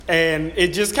And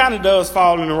it just kind of does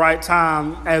fall in the right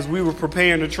time as we were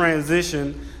preparing to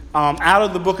transition out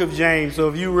of the book of James. So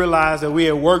if you realize that we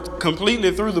had worked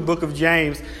completely through the book of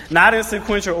James, not in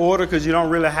sequential order, because you don't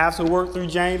really have to work through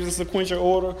James in sequential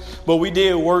order, but we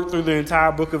did work through the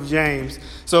entire book of James.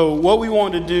 So what we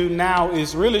want to do now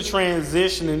is really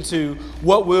transition into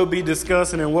what we'll be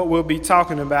discussing and what we'll be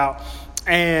talking about.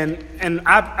 And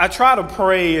I try to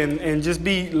pray and just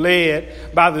be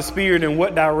led by the Spirit in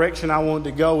what direction I want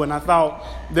to go. And I thought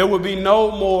there would be no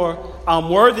more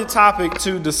worthy topic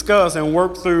to discuss and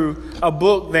work through a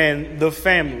book than the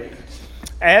family.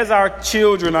 As our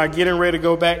children are getting ready to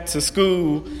go back to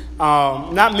school,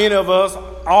 not many of us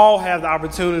all have the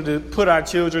opportunity to put our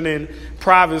children in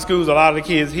private schools. A lot of the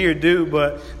kids here do,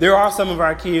 but there are some of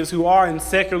our kids who are in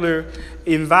secular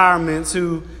environments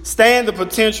who stand the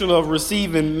potential of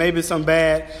receiving maybe some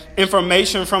bad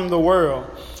information from the world.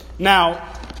 Now,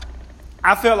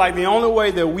 I felt like the only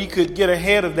way that we could get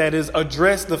ahead of that is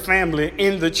address the family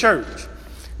in the church.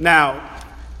 Now,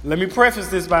 let me preface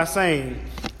this by saying,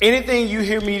 anything you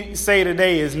hear me say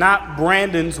today is not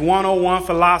Brandon's 101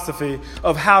 philosophy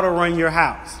of how to run your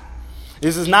house.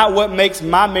 This is not what makes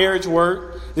my marriage work.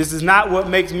 This is not what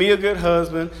makes me a good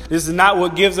husband. This is not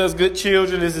what gives us good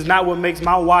children. This is not what makes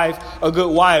my wife a good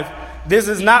wife. This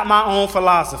is not my own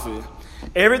philosophy.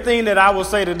 Everything that I will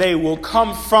say today will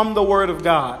come from the Word of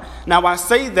God. Now, I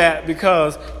say that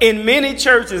because in many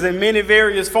churches, in many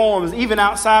various forms, even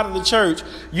outside of the church,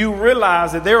 you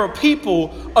realize that there are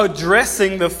people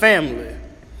addressing the family.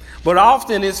 But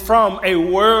often it's from a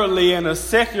worldly and a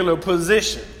secular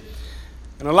position.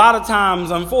 And a lot of times,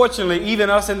 unfortunately,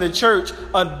 even us in the church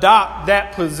adopt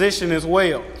that position as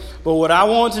well. But what I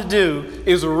want to do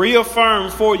is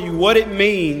reaffirm for you what it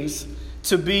means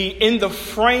to be in the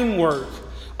framework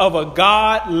of a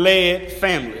God-led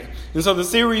family. And so the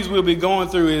series we'll be going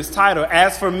through is titled,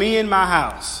 As for Me and My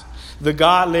House, the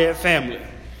God-led family.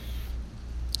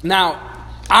 Now,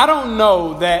 I don't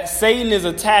know that Satan is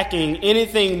attacking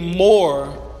anything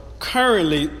more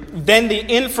currently than the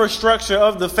infrastructure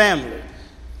of the family.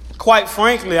 Quite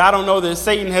frankly, I don't know that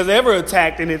Satan has ever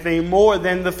attacked anything more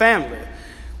than the family.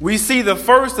 We see the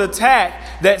first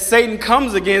attack that Satan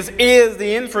comes against is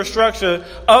the infrastructure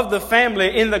of the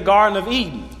family in the Garden of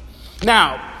Eden.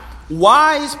 Now,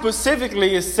 why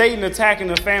specifically is Satan attacking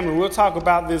the family? We'll talk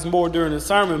about this more during the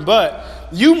sermon, but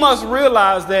you must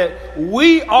realize that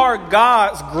we are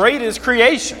God's greatest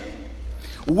creation.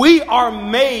 We are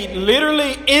made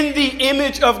literally in the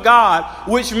image of God,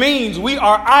 which means we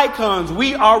are icons,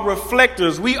 we are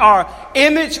reflectors, we are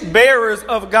image bearers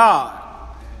of God.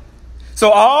 So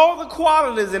all the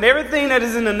qualities and everything that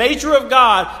is in the nature of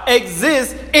God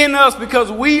exists in us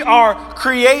because we are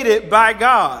created by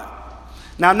God.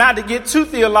 Now, not to get too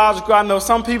theological, I know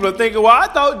some people are thinking, well, I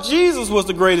thought Jesus was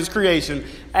the greatest creation.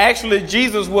 Actually,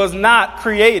 Jesus was not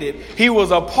created. He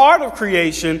was a part of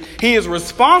creation. He is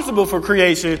responsible for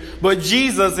creation, but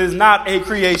Jesus is not a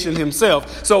creation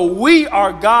himself. So we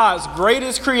are God's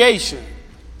greatest creation.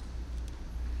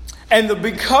 And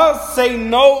because Satan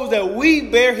knows that we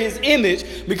bear his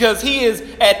image, because he is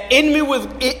at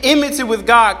enmity with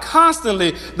God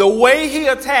constantly, the way he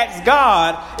attacks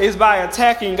God is by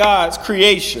attacking God's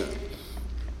creation.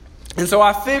 And so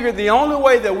I figured the only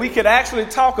way that we could actually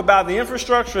talk about the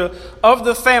infrastructure of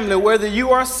the family, whether you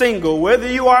are single, whether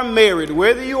you are married,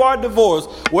 whether you are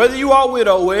divorced, whether you are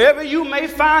widowed, wherever you may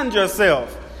find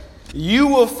yourself, you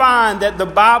will find that the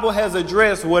Bible has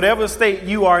addressed whatever state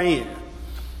you are in.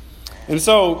 And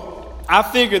so I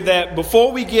figured that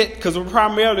before we get, because we're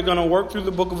primarily going to work through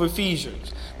the book of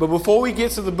Ephesians, but before we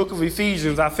get to the book of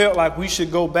Ephesians, I felt like we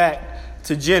should go back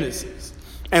to Genesis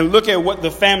and look at what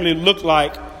the family looked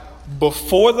like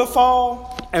before the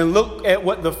fall and look at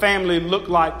what the family looked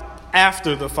like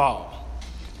after the fall.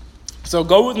 So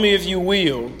go with me, if you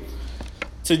will,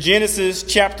 to Genesis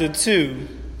chapter 2,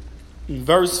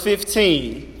 verse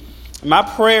 15. My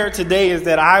prayer today is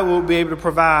that I will be able to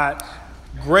provide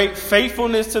great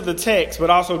faithfulness to the text, but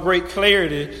also great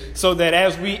clarity, so that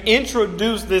as we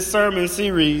introduce this sermon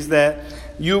series, that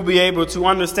you'll be able to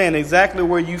understand exactly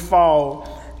where you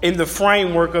fall in the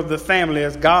framework of the family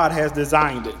as God has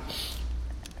designed it.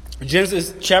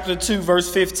 Genesis chapter 2,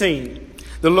 verse 15.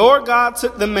 The Lord God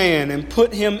took the man and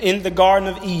put him in the Garden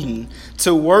of Eden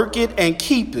to work it and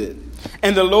keep it.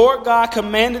 And the Lord God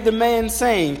commanded the man,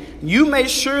 saying, You may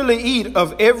surely eat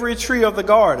of every tree of the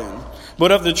garden,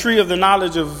 but of the tree of the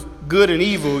knowledge of good and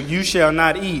evil you shall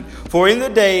not eat. For in the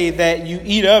day that you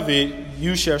eat of it,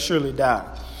 you shall surely die.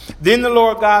 Then the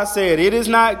Lord God said, It is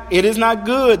not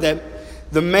good that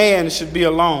the man should be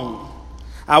alone.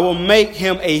 I will make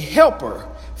him a helper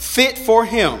fit for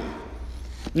him.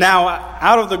 Now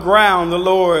out of the ground the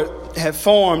Lord had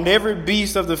formed every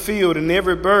beast of the field and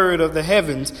every bird of the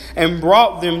heavens, and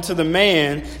brought them to the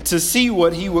man to see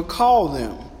what he would call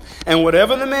them. And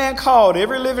whatever the man called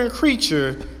every living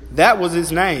creature, that was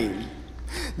his name.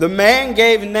 The man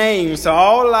gave names to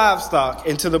all livestock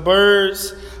and to the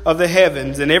birds of the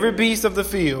heavens and every beast of the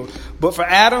field. But for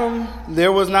Adam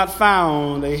there was not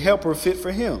found a helper fit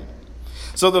for him.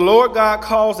 So the Lord God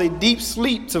caused a deep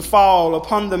sleep to fall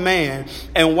upon the man,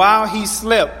 and while he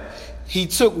slept, he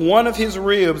took one of his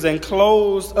ribs and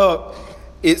closed up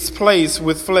its place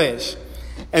with flesh.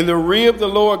 And the rib the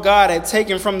Lord God had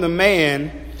taken from the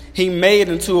man, he made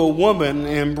into a woman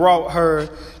and brought her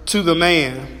to the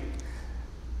man.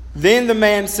 Then the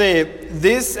man said,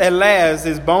 "This at last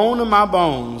is bone of my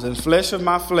bones and flesh of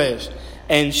my flesh,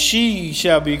 and she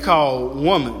shall be called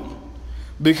woman,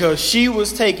 because she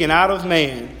was taken out of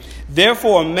man.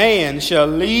 Therefore a man shall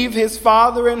leave his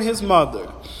father and his mother,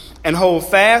 and hold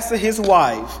fast to his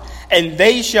wife, and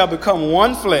they shall become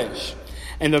one flesh.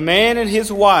 And the man and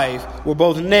his wife were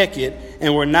both naked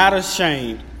and were not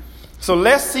ashamed." So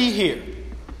let's see here.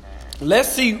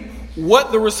 Let's see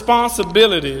what the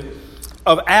responsibility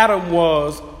of Adam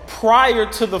was prior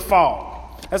to the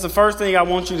fall. That's the first thing I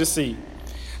want you to see.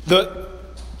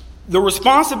 The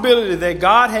responsibility that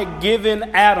God had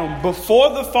given Adam before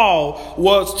the fall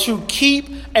was to keep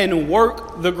and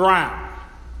work the ground.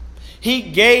 He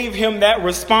gave him that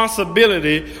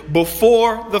responsibility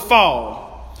before the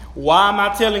fall. Why am I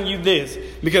telling you this?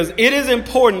 Because it is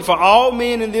important for all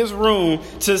men in this room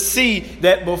to see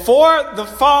that before the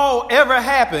fall ever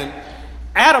happened,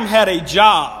 Adam had a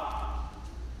job.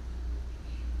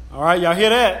 All right, y'all hear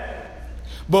that?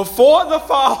 Before the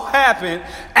fall happened,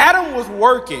 Adam was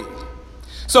working.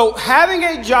 So having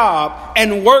a job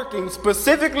and working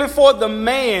specifically for the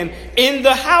man in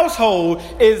the household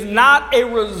is not a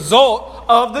result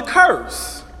of the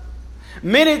curse.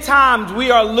 Many times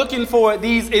we are looking for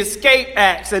these escape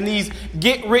acts and these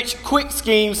get-rich-quick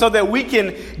schemes so that we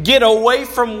can get away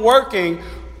from working.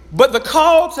 But the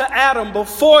call to Adam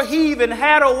before he even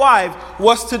had a wife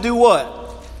was to do what?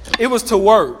 It was to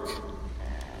work.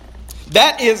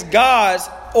 That is God's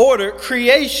ordered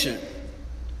creation.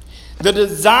 The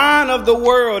design of the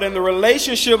world and the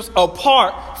relationships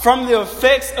apart from the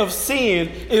effects of sin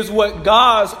is what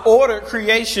God's ordered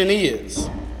creation is.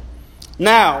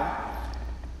 Now,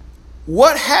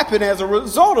 what happened as a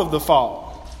result of the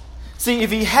fall? See,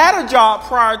 if he had a job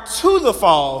prior to the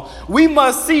fall, we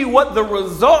must see what the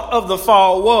result of the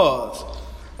fall was.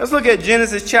 Let's look at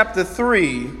Genesis chapter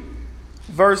 3,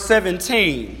 verse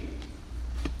 17.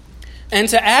 And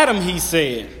to Adam he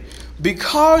said,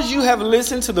 "Because you have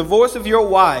listened to the voice of your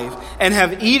wife and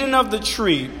have eaten of the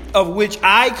tree of which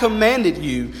I commanded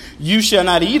you, you shall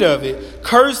not eat of it.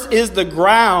 Cursed is the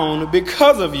ground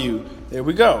because of you." There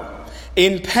we go.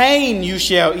 "In pain you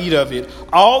shall eat of it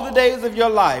all the days of your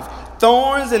life.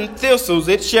 Thorns and thistles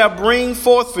it shall bring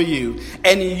forth for you,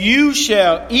 and you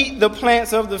shall eat the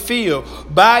plants of the field.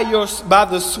 By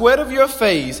the sweat of your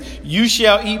face you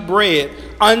shall eat bread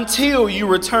until you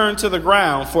return to the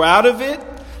ground. For out of it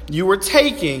you were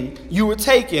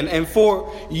taken, and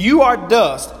for you are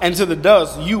dust, and to the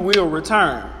dust you will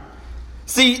return."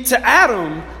 See, to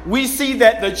Adam, we see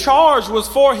that the charge was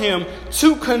for him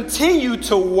to continue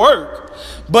to work.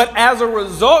 But as a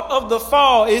result of the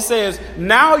fall, it says,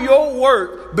 now your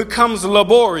work becomes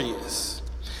laborious.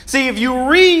 See, if you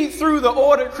read through the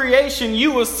ordered creation,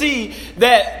 you will see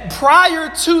that prior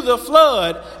to the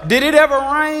flood, did it ever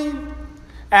rain?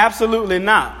 Absolutely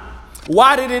not.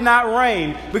 Why did it not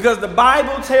rain? Because the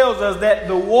Bible tells us that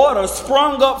the water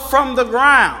sprung up from the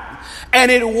ground. And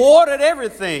it watered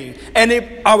everything. And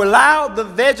it allowed the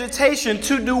vegetation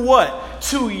to do what?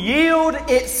 To yield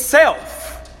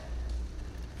itself.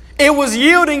 It was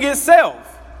yielding itself.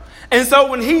 And so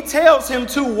when he tells him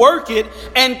to work it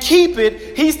and keep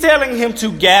it, he's telling him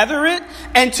to gather it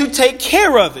and to take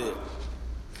care of it.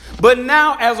 But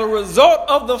now, as a result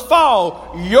of the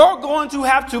fall, you're going to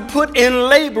have to put in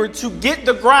labor to get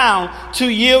the ground to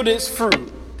yield its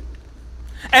fruit.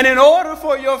 And in order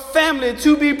for your family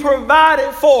to be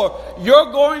provided for,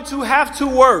 you're going to have to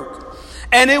work.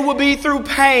 And it will be through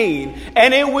pain,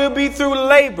 and it will be through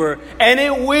labor, and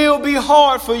it will be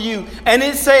hard for you. And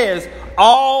it says,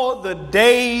 all the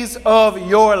days of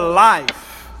your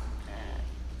life.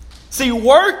 See,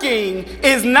 working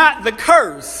is not the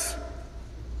curse,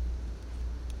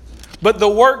 but the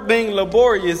work being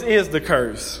laborious is the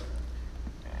curse.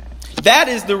 That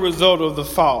is the result of the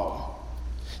fall.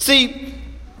 See,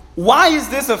 Why is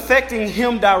this affecting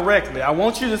him directly? I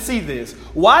want you to see this.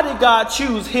 Why did God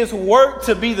choose his work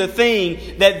to be the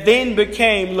thing that then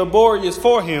became laborious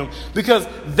for him? Because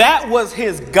that was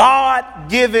his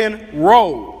God-given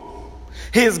role.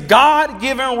 His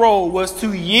God-given role was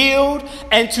to yield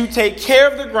and to take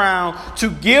care of the ground, to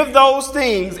give those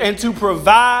things and to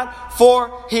provide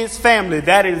for his family.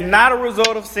 That is not a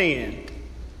result of sin.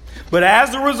 But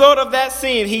as a result of that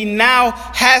sin, he now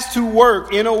has to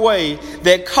work in a way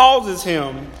that causes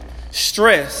him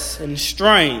stress and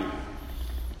strain.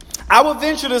 I would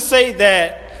venture to say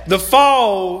that the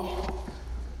fall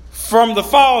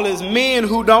is men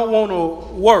who don't want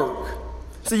to work.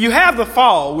 So you have the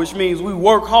fall, which means we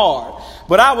work hard.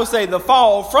 But I would say the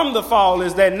fall from the fall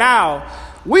is that now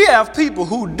we have people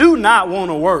who do not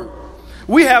want to work.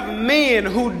 We have men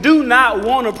who do not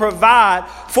want to provide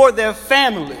for their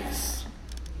families.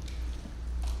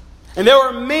 And there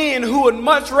are men who would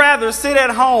much rather sit at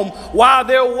home while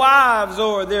their wives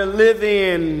or their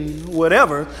live-in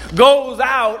whatever goes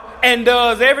out and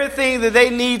does everything that they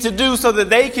need to do so that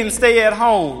they can stay at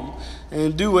home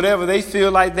and do whatever they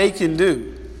feel like they can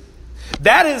do.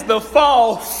 That is the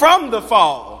fall from the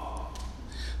fall.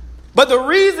 But the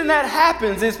reason that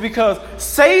happens is because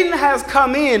Satan has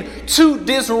come in to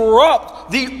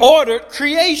disrupt the ordered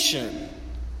creation.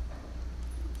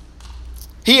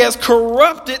 He has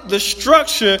corrupted the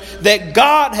structure that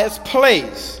God has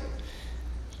placed.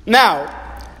 Now,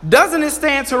 doesn't it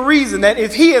stand to reason that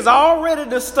if he has already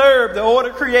disturbed the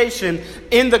order of creation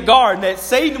in the garden, that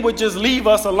Satan would just leave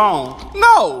us alone?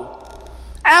 No,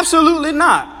 absolutely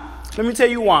not. Let me tell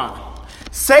you why.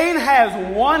 Satan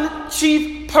has one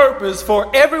chief purpose for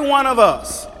every one of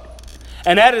us,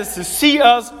 and that is to see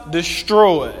us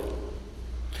destroyed.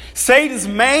 Satan's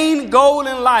main goal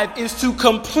in life is to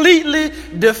completely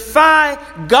defy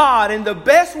God. And the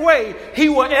best way he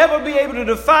will ever be able to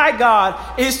defy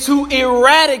God is to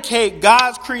eradicate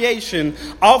God's creation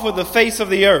off of the face of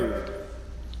the earth.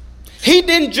 He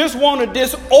didn't just want to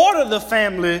disorder the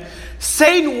family.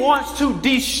 Satan wants to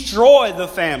destroy the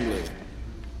family.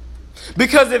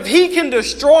 Because if he can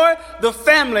destroy the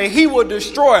family, he will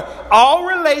destroy all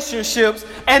relationships,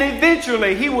 and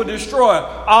eventually he will destroy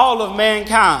all of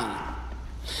mankind.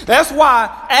 That's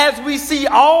why as we see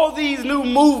all these new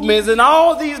movements and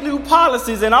all these new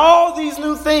policies and all these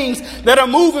new things that are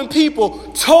moving people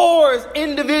towards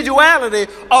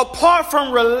individuality apart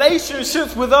from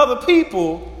relationships with other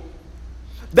people,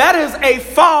 that is a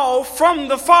fall from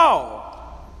the fall.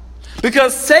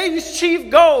 Because Satan's chief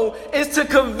goal is to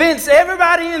convince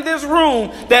everybody in this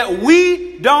room that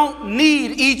we don't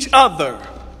need each other.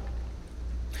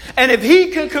 And if he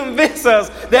can convince us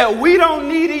that we don't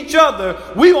need each other,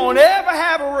 we won't ever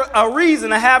have a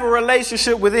reason to have a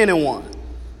relationship with anyone.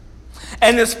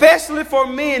 And especially for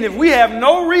men, if we have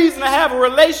no reason to have a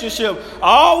relationship,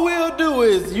 all we'll do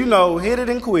is, hit it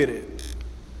and quit it.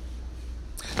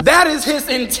 That is his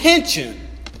intention.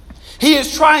 He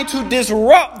is trying to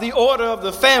disrupt the order of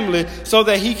the family so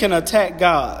that he can attack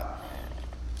God.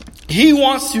 He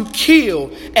wants to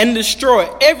kill and destroy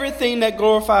everything that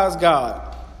glorifies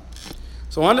God.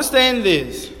 So understand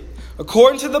this.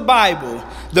 According to the Bible,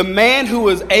 the man who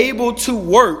is able to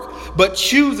work but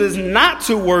chooses not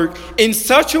to work in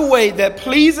such a way that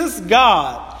pleases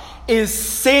God is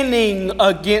sinning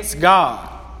against God.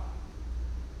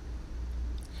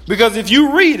 Because if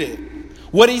you read it,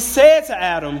 what he said to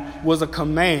Adam was a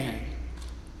command.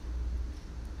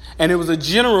 And it was a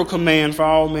general command for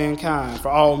all mankind, for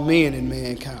all men in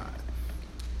mankind.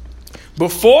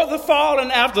 Before the fall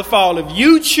and after fall, if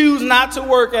you choose not to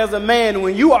work as a man,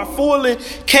 when you are fully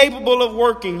capable of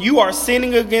working, you are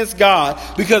sinning against God.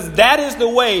 Because that is the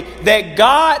way that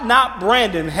God, not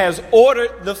Brandon, has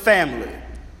ordered the family.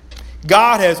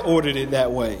 God has ordered it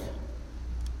that way.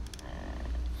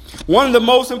 One of the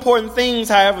most important things,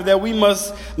 however, that we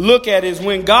must look at is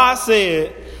when God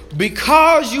said,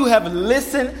 because you have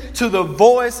listened to the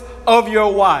voice of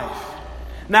your wife.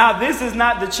 Now, this is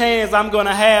not the chance I'm going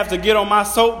to have to get on my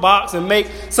soapbox and make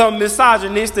some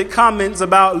misogynistic comments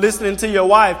about listening to your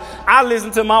wife. I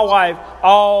listen to my wife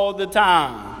all the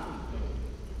time.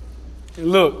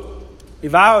 And look,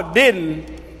 if I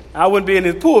didn't, I wouldn't be in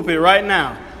this pulpit right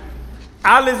now.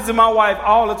 I listen to my wife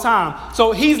all the time.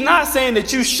 So he's not saying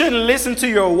that you shouldn't listen to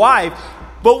your wife.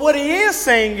 But what he is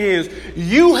saying is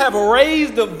you have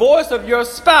raised the voice of your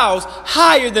spouse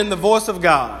higher than the voice of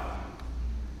God.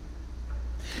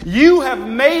 You have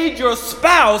made your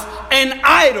spouse an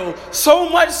idol, so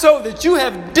much so that you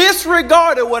have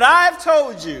disregarded what I've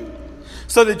told you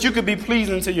so that you could be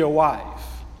pleasing to your wife.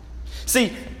 See,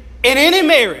 in any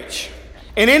marriage,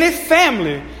 in any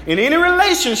family, in any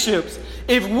relationships,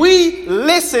 if we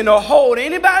listen or hold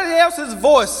anybody else's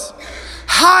voice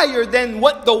higher than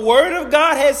what the Word of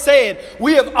God has said,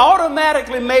 we have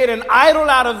automatically made an idol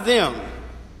out of them.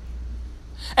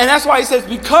 And that's why he says,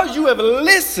 because you have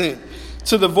listened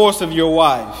to the voice of your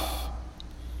wife,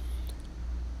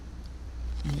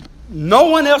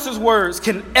 no one else's words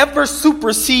can ever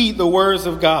supersede the words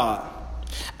of God.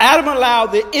 Adam allowed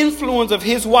the influence of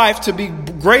his wife to be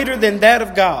greater than that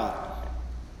of God.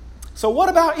 So what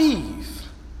about Eve?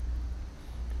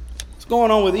 What's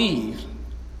going on with Eve?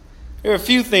 There are a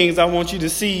few things I want you to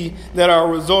see that are a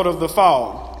result of the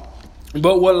fall.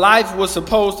 But what was life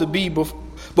supposed to be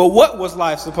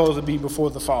before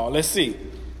the fall? Let's see.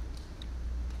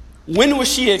 When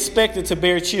was she expected to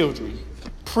bear children?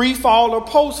 Pre-fall or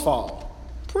post-fall?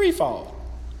 Pre-fall.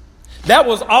 That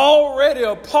was already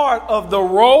a part of the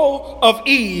role of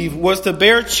Eve, was to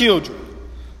bear children.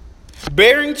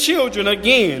 Bearing children,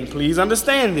 again, please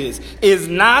understand this, is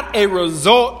not a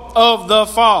result of the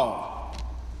fall.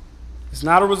 It's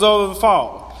not a result of the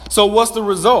fall. So what's the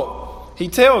result? He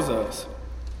tells us.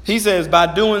 He says,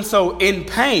 by doing so in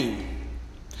pain.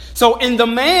 So in the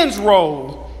man's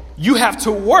role, you have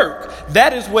to work.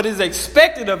 That is what is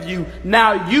expected of you.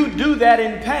 Now you do that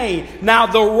in pain. Now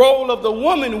the role of the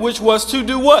woman, which was to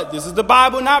do what? This is the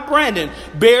Bible, not Brandon.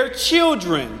 Bear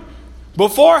children.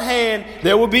 Beforehand,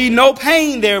 there will be no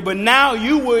pain there, but now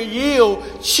you will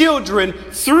yield children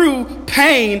through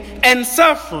pain and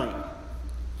suffering.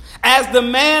 As the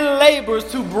man labors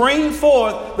to bring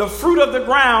forth the fruit of the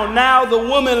ground, now the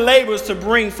woman labors to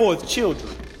bring forth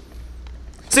children.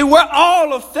 See, we're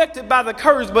all affected by the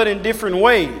curse, but in different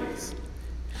ways,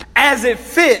 as it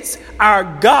fits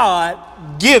our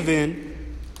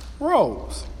God-given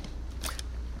roles.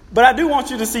 But I do want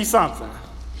you to see something.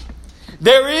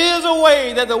 There is a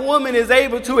way that the woman is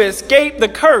able to escape the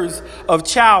curse of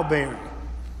childbearing.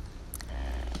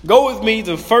 Go with me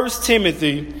to 1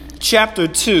 Timothy chapter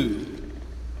 2,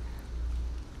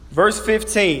 verse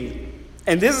 15.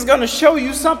 And this is going to show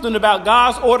you something about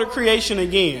God's order creation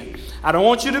again. I don't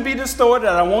want you to be distorted.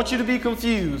 I don't want you to be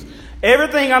confused.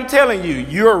 Everything I'm telling you,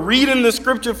 you're reading the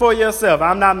scripture for yourself.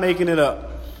 I'm not making it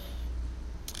up.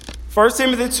 1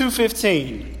 Timothy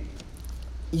 2:15.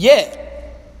 Yet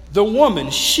the woman,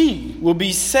 she will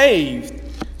be saved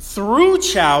through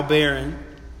childbearing.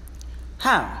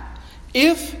 How?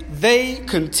 If they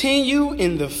continue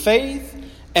in the faith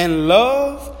and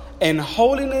love and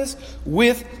holiness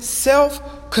with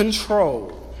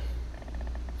self-control.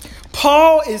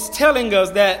 Paul is telling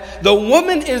us that the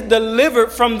woman is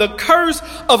delivered from the curse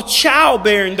of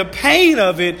childbearing, the pain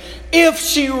of it, if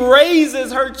she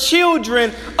raises her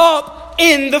children up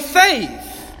in the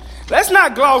faith. Let's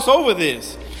not gloss over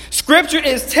this. Scripture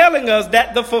is telling us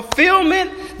that the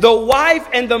fulfillment the wife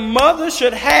and the mother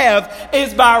should have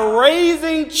is by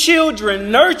raising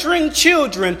children, nurturing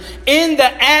children in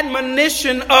the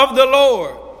admonition of the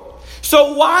Lord.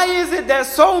 So why is it that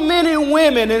so many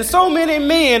women and so many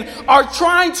men are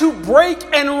trying to break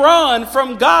and run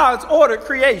from God's order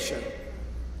creation?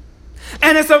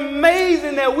 And it's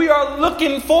amazing that we are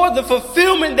looking for the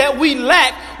fulfillment that we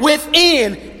lack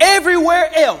within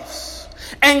everywhere else.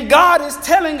 And God is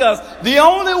telling us the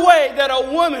only way that a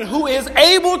woman who is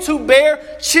able to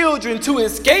bear children to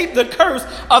escape the curse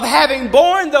of having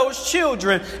borne those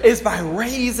children is by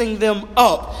raising them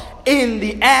up in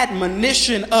the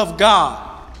admonition of God.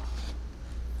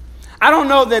 I don't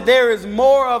know that there is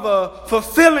more of a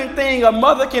fulfilling thing a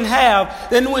mother can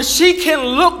have than when she can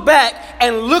look back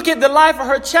and look at the life of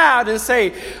her child and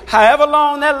say, however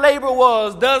long that labor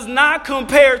was does not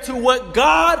compare to what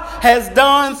God has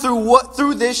done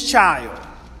through this child.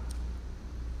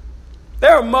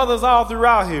 There are mothers all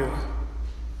throughout here.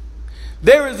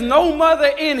 There is no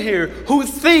mother in here who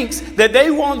thinks that they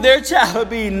want their child to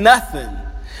be nothing.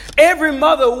 Every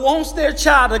mother wants their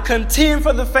child to contend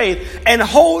for the faith and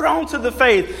hold on to the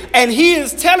faith. And he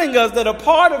is telling us that a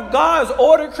part of God's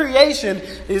order creation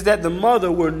is that the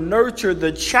mother will nurture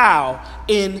the child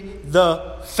in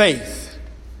the faith.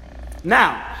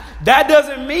 Now, that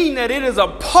doesn't mean that it is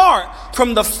apart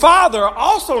from the father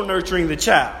also nurturing the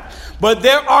child. But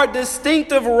there are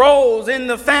distinctive roles in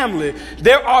the family.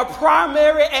 There are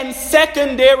primary and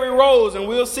secondary roles, and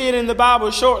we'll see it in the Bible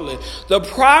shortly. The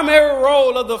primary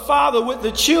role of the father with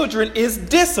the children is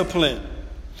discipline.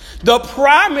 The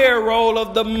primary role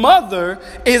of the mother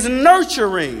is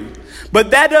nurturing. But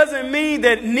that doesn't mean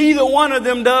that neither one of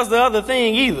them does the other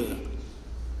thing either.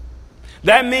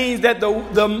 That means that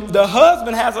the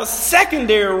husband has a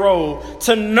secondary role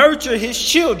to nurture his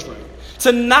children,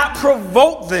 to not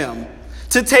provoke them,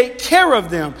 to take care of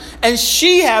them. And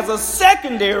she has a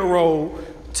secondary role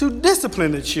to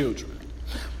discipline the children.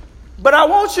 But I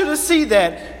want you to see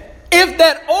that if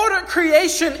that ordered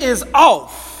creation is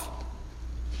off,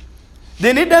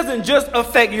 then it doesn't just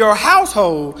affect your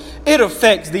household, it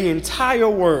affects the entire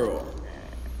world.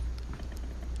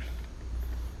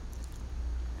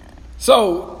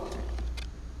 So,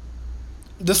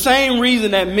 the same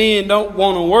reason that men don't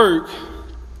want to work,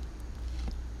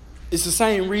 it's the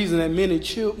same reason that men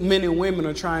and women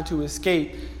are trying to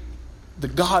escape the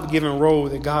God-given role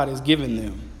that God has given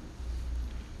them.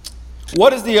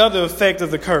 What is the other effect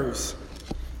of the curse?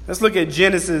 Let's look at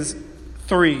Genesis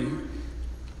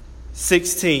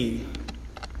 3:16.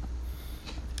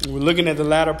 We're looking at the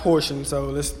latter portion, so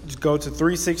let's go to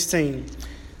 3:16.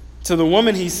 To the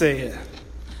woman he said,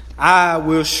 I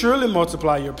will surely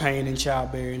multiply your pain in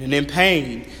childbearing, and in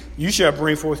pain you shall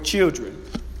bring forth children.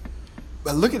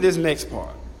 But look at this next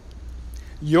part.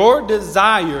 Your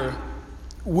desire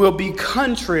will be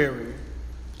contrary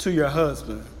to your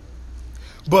husband,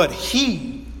 but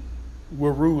he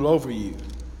will rule over you.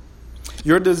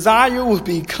 Your desire will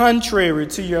be contrary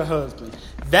to your husband.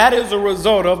 That is a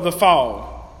result of the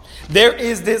fall. There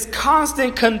is this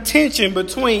constant contention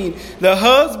between the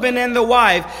husband and the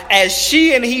wife as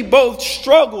she and he both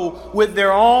struggle with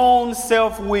their own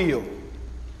self-will.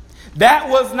 That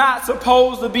was not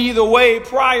supposed to be the way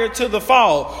prior to the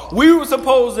fall. We were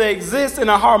supposed to exist in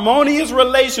a harmonious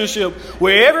relationship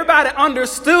where everybody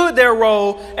understood their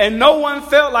role and no one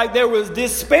felt like there was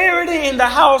disparity in the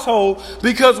household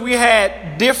because we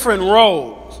had different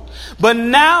roles. But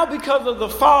now, because of the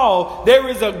fall, there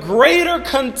is a greater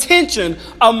contention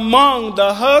among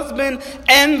the husband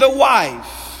and the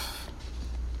wife.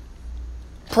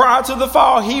 Prior to the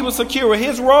fall, he was secure with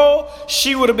his role.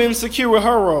 She would have been secure with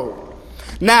her role.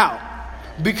 Now,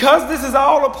 because this is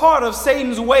all a part of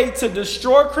Satan's way to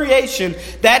destroy creation,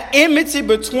 that enmity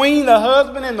between the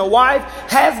husband and the wife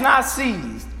has not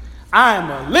ceased. I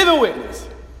am a living witness.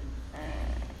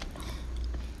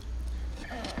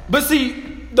 But see,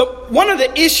 one of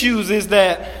the issues is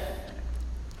that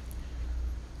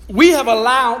we have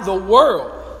allowed the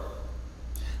world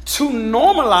to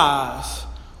normalize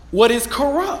what is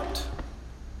corrupt,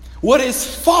 what is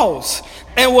false,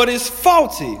 and what is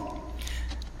faulty.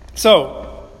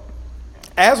 So,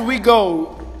 as we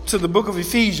go to the book of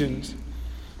Ephesians,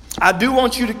 I do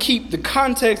want you to keep the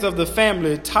context of the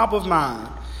family top of mind,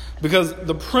 because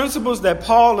the principles that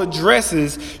Paul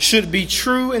addresses should be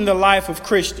true in the life of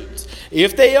Christians.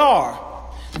 If they are,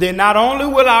 then not only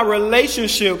will our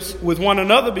relationships with one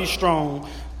another be strong,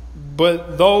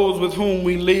 but those with whom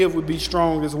we live would be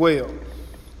strong as well.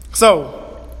 So,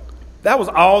 that was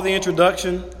all the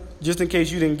introduction, just in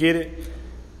case you didn't get it.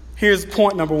 Here's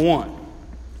point number 1.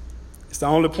 It's the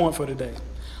only point for today.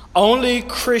 Only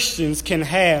Christians can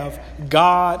have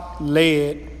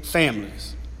God-led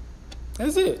families.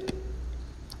 That's it.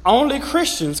 Only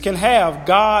Christians can have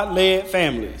God-led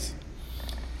families.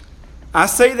 I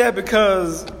say that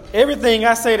because everything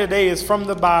I say today is from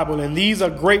the Bible, and these are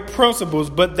great principles,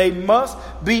 but they must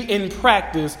be in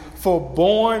practice for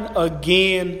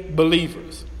born-again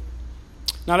believers.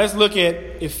 Now let's look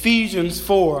at Ephesians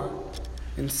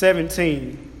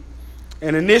 4:17.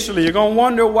 And initially, you're going to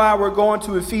wonder why we're going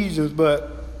to Ephesians,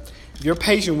 but if you're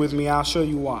patient with me, I'll show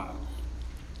you why.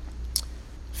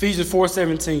 Ephesians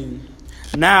 4:17.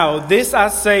 Now this I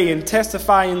say and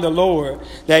testify in the Lord,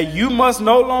 that you must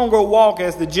no longer walk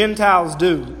as the Gentiles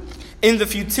do, in the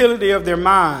futility of their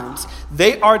minds.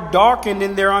 They are darkened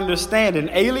in their understanding,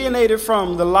 alienated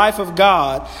from the life of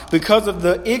God because of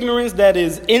the ignorance that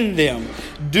is in them,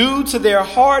 due to their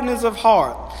hardness of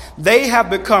heart. They have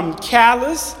become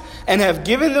callous and have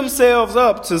given themselves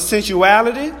up to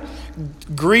sensuality,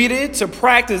 greedy to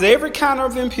practice every kind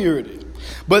of impurity.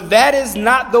 But that is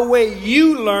not the way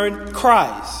you learned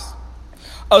Christ,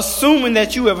 assuming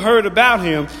that you have heard about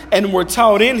him and were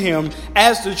taught in him,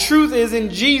 as the truth is in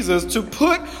Jesus, to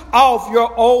put off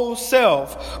your old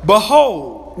self,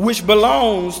 behold, which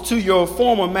belongs to your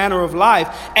former manner of life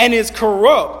and is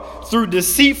corrupt through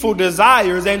deceitful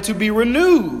desires, and to be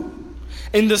renewed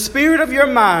in the spirit of your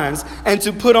minds, and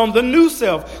to put on the new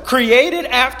self, created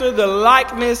after the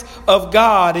likeness of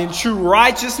God in true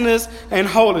righteousness and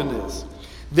holiness.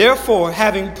 Therefore,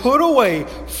 having put away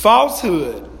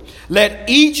falsehood, let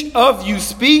each of you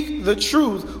speak the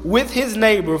truth with his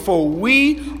neighbor, for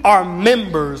we are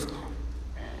members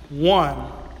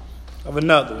one of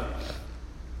another.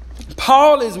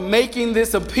 Paul is making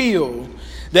this appeal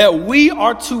that we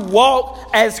are to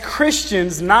walk as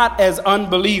Christians, not as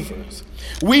unbelievers.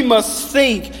 We must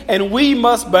think and we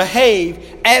must behave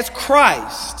as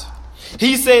Christ.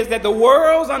 He says that the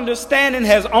world's understanding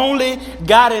has only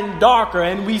gotten darker.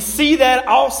 And we see that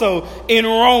also in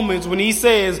Romans when he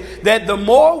says that the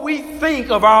more we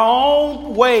think of our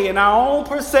own way and our own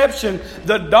perception,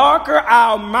 the darker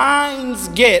our minds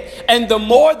get. And the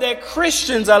more that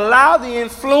Christians allow the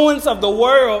influence of the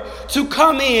world to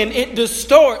come in, it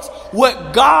distorts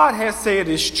what God has said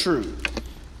is true.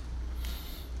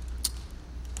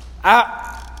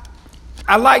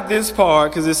 I like this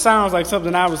part because it sounds like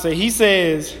something I would say. He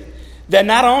says that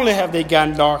not only have they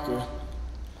gotten darker,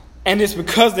 and it's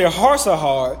because their hearts are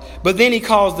hard, but then he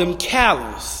calls them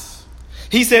callous.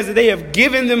 He says that they have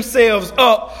given themselves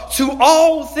up to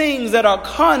all things that are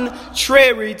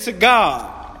contrary to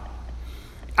God.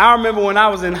 I remember when I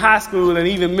was in high school and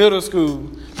even middle school,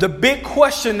 the big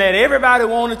question that everybody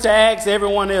wanted to ask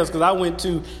everyone else, because I went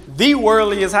to the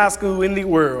worldliest high school in the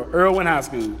world, Irwin High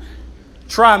School.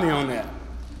 Try me on that.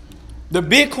 The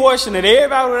big question that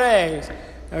everybody would ask,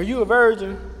 are you a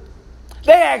virgin?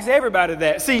 They asked everybody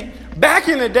that. See, back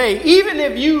in the day, even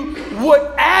if you would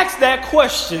ask that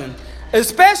question,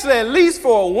 especially at least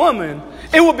for a woman,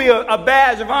 it would be a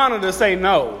badge of honor to say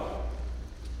no.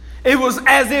 It was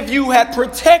as if you had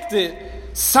protected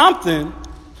something.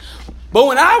 But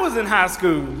when I was in high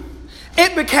school,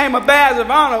 it became a badge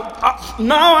of honor.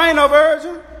 No, I ain't no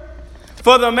virgin.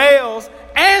 For the males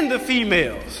and the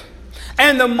females.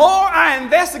 And the more I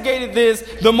investigated this,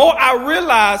 the more I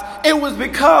realized it was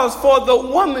because for the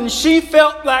woman, she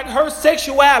felt like her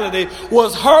sexuality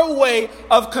was her way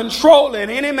of controlling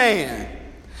any man.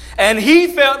 And he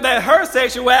felt that her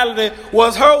sexuality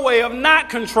was her way of not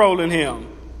controlling him.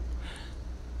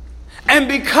 And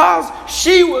because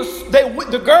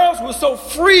the girls were so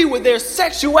free with their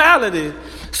sexuality,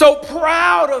 so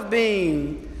proud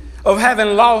of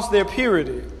having lost their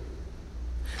purity,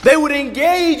 they would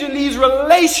engage in these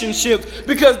relationships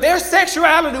because their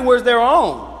sexuality was their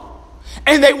own.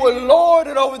 And they would lord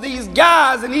it over these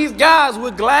guys, and these guys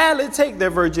would gladly take their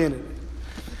virginity.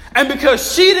 And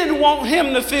because she didn't want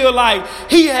him to feel like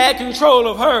he had control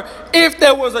of her, if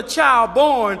there was a child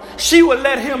born, she would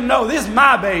let him know, this is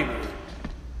my baby.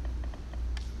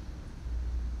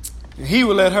 And he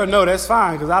would let her know, that's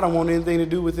fine, because I don't want anything to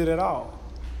do with it at all.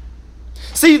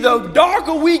 See, the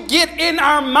darker we get in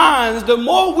our minds, the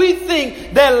more we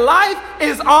think that life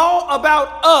is all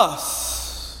about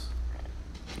us.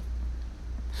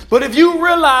 But if you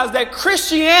realize that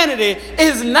Christianity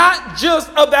is not just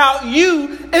about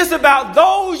you, it's about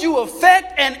those you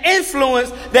affect and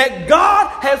influence that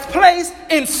God has placed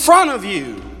in front of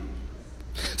you.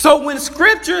 So when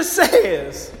Scripture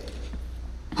says,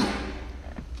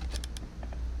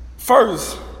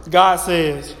 first, God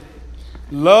says,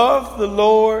 love the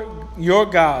Lord your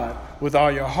God with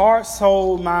all your heart,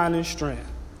 soul, mind, and strength.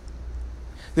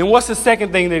 Then what's the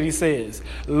second thing that he says?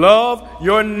 Love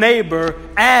your neighbor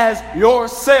as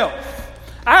yourself.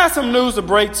 I have some news to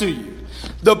break to you.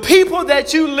 The people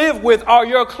that you live with are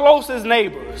your closest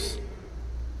neighbors.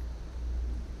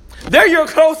 They're your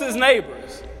closest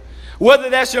neighbors. Whether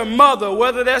that's your mother,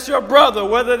 whether that's your brother,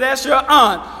 whether that's your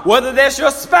aunt, whether that's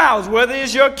your spouse, whether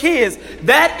it's your kids,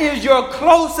 that is your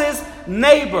closest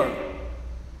neighbor.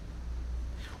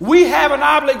 We have an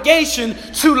obligation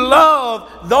to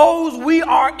love those we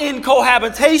are in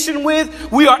cohabitation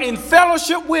with, we are in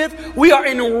fellowship with, we are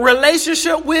in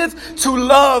relationship with, to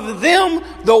love them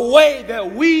the way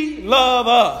that we love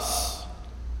us.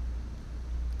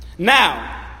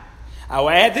 Now, I will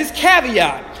add this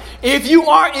caveat. If you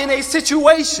are in a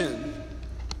situation,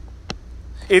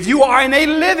 if you are in a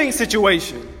living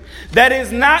situation that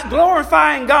is not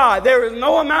glorifying God, there is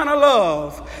no amount of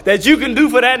love that you can do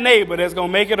for that neighbor that's going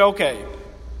to make it okay.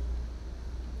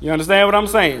 You understand what I'm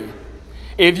saying?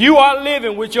 If you are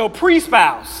living with your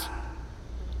pre-spouse,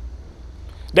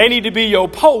 they need to be your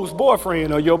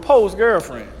post-boyfriend or your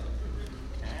post-girlfriend.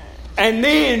 And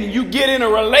then you get in a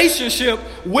relationship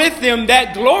with them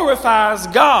that glorifies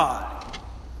God.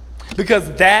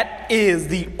 Because that is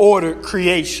the ordered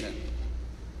creation.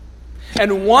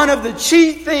 And one of the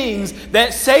chief things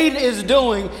that Satan is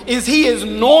doing is he is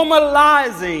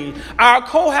normalizing our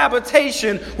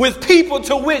cohabitation with people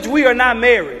to which we are not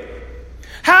married.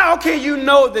 How can you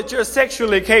know that you're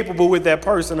sexually capable with that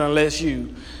person unless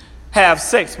you have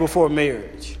sex before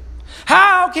marriage?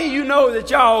 How can you know that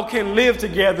y'all can live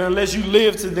together unless you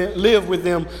live with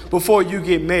them before you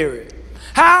get married?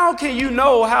 How can you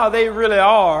know how they really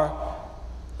are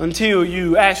until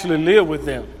you actually live with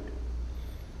them?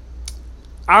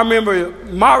 I remember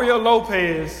Mario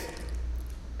Lopez,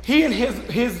 he and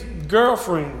his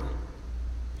girlfriend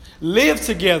lived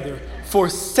together for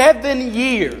 7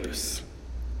 years.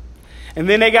 And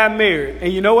then they got married.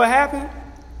 And you know what happened?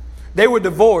 They were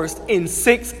divorced in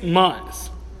 6 months.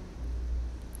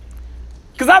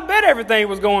 Because I bet everything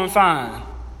was going fine.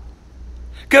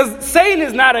 Because Satan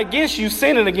is not against you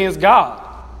sinning against God.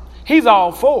 He's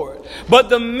all for it. But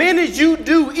the minute you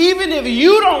do, even if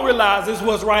you don't realize it's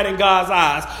what's right in God's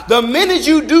eyes, the minute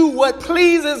you do what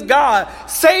pleases God,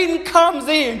 Satan comes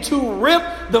in to rip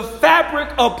the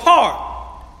fabric apart.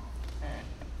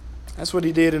 That's what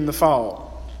he did in the fall.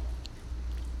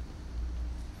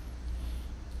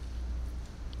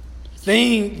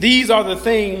 These are the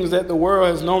things that the world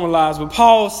has normalized. But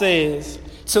Paul says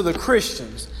to the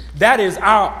Christians, that is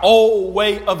our old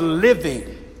way of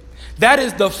living. That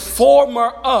is the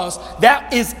former us.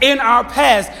 That is in our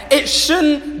past. It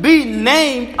shouldn't be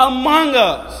named among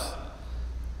us.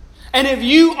 And if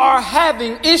you are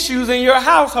having issues in your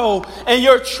household and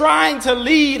you're trying to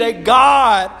lead a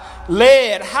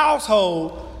God-led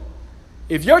household,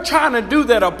 if you're trying to do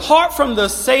that apart from the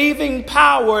saving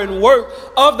power and work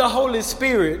of the Holy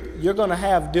Spirit, you're going to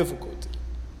have difficulty.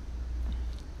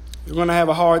 You're going to have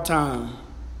a hard time.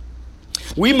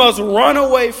 We must run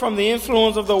away from the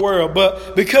influence of the world,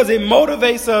 but because it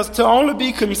motivates us to only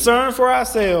be concerned for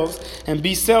ourselves and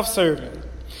be self-serving.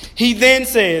 He then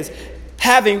says,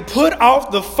 having put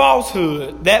off the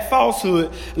falsehood,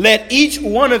 let each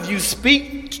one of you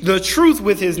speak the truth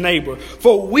with his neighbor,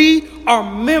 for we are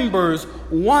members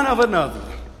one of another.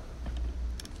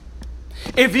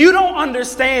 If you don't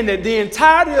understand that the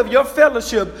entirety of your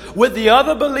fellowship with the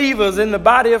other believers in the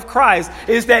body of Christ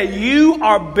is that you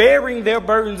are bearing their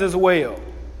burdens as well.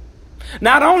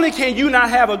 Not only can you not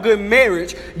have a good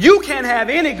marriage, you can't have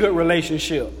any good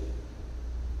relationship.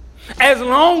 As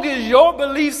long as your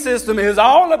belief system is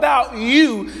all about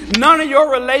you, none of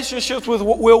your relationships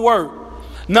will work.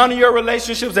 None of your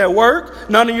relationships at work,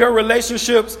 none of your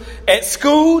relationships at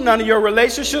school, none of your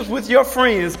relationships with your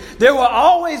friends. There will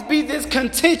always be this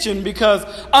contention because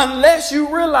unless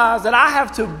you realize that I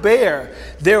have to bear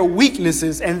their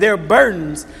weaknesses and their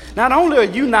burdens, not only are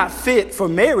you not fit for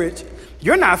marriage,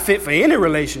 you're not fit for any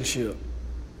relationship.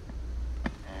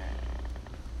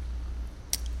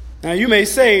 Now you may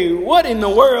say, what in the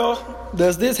world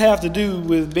does this have to do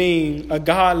with being a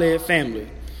God-led family?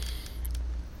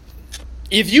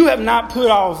 If you have not put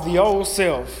off the old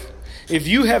self, if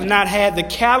you have not had the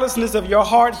callousness of your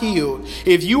heart healed,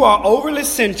 if you are overly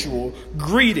sensual,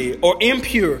 greedy, or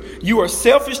impure, you are too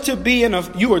selfish to be in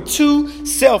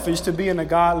a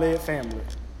God-led family.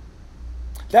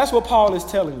 That's what Paul is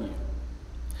telling you.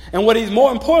 And what he's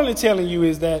more importantly telling you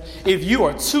is that if you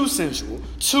are too sensual,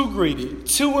 too greedy,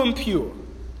 too impure,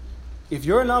 if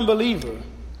you're an unbeliever,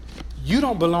 you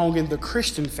don't belong in the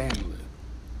Christian family.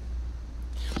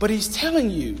 But he's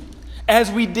telling you,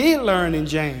 as we did learn in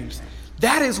James,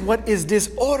 that is what is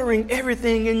disordering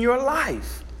everything in your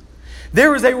life.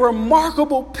 There is a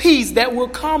remarkable peace that will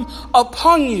come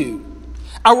upon you.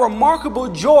 A remarkable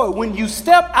joy when you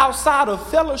step outside of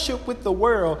fellowship with the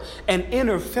world and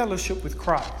enter fellowship with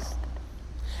Christ.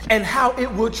 And how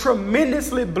it will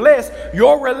tremendously bless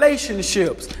your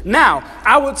relationships. Now,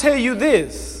 I will tell you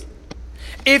this.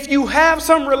 If you have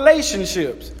some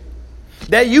relationships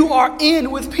that you are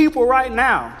in with people right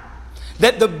now,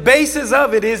 that the basis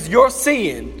of it is your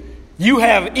sin. You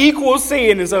have equal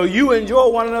sin, and so you enjoy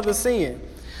one another's sin.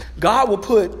 God will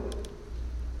put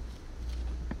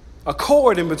a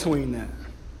cord in between that.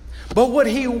 But what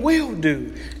he will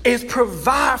do is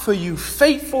provide for you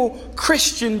faithful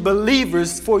Christian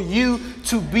believers for you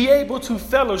to be able to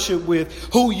fellowship with,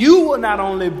 who you will not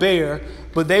only bear,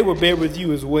 but they will bear with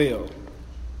you as well.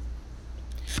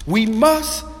 We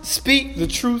must speak the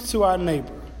truth to our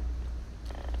neighbor.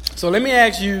 So let me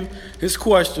ask you this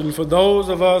question for those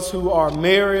of us who are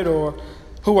married or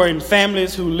who are in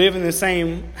families who live in the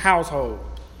same household.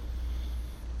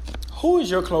 Who is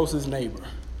your closest neighbor?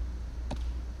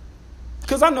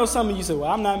 Because I know some of you say,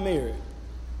 well, I'm not married.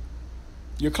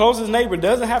 Your closest neighbor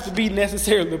doesn't have to be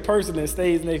necessarily the person that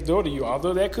stays next door to you,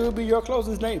 although that could be your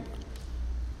closest neighbor.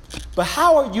 But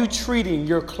how are you treating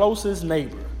your closest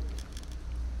neighbor?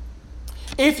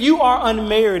 If you are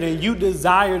unmarried and you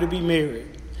desire to be married,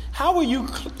 how are you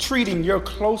treating your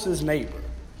closest neighbor?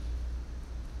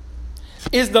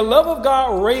 Is the love of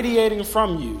God radiating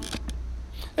from you?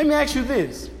 Let me ask you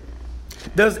this.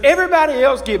 Does everybody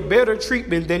else get better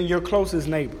treatment than your closest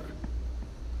neighbor?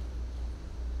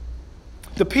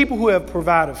 The people who have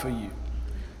provided for you.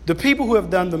 The people who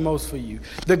have done the most for you.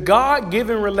 The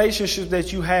God-given relationships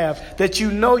that you have, that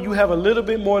you know you have a little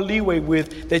bit more leeway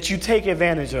with, that you take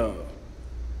advantage of.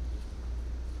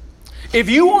 If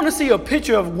you want to see a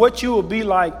picture of what you will be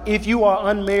like if you are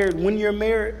unmarried when you're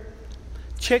married,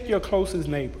 check your closest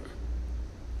neighbor.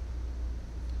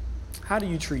 How do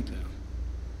you treat them?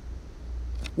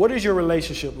 What is your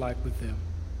relationship like with them?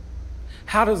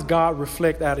 How does God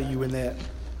reflect out of you in that?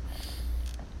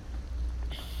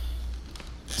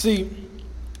 See,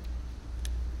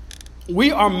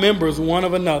 we are members one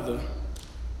of another.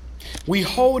 We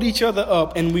hold each other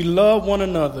up and we love one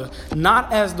another,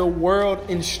 not as the world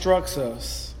instructs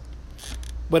us,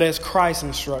 but as Christ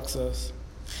instructs us.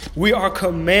 We are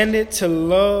commanded to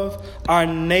love our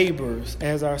neighbors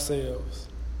as ourselves.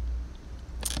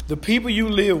 The people you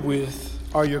live with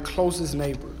are your closest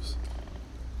neighbors.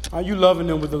 Are you loving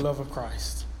them with the love of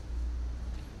Christ?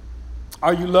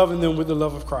 Are you loving them with the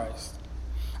love of Christ?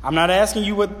 I'm not asking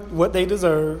you what they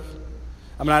deserve.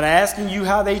 I'm not asking you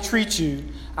how they treat you.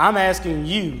 I'm asking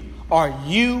you, are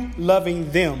you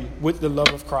loving them with the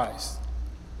love of Christ?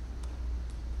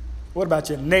 What about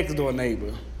your next door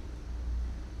neighbor?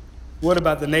 What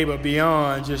about the neighbor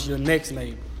beyond just your next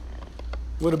neighbor?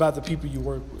 What about the people you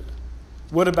work with?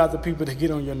 What about the people that get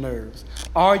on your nerves?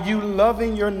 Are you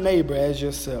loving your neighbor as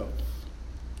yourself?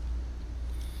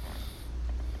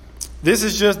 This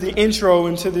is just the intro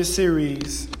into this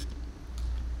series.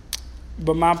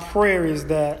 But my prayer is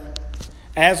that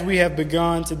as we have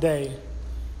begun today,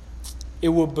 it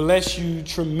will bless you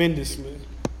tremendously.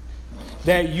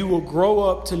 That you will grow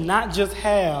up to not just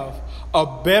have a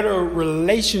better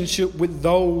relationship with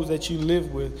those that you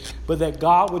live with, but that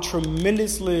God will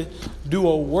tremendously do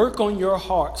a work on your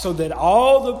heart so that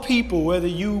all the people, whether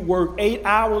you work 8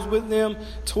 hours with them,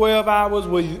 12 hours,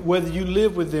 whether you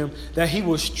live with them, that he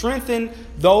will strengthen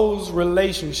those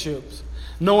relationships,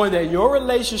 knowing that your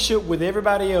relationship with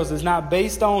everybody else is not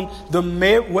based on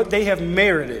what they have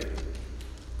merited.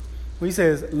 He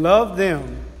says, love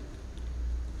them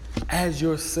as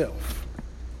yourself.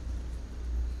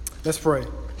 Let's pray.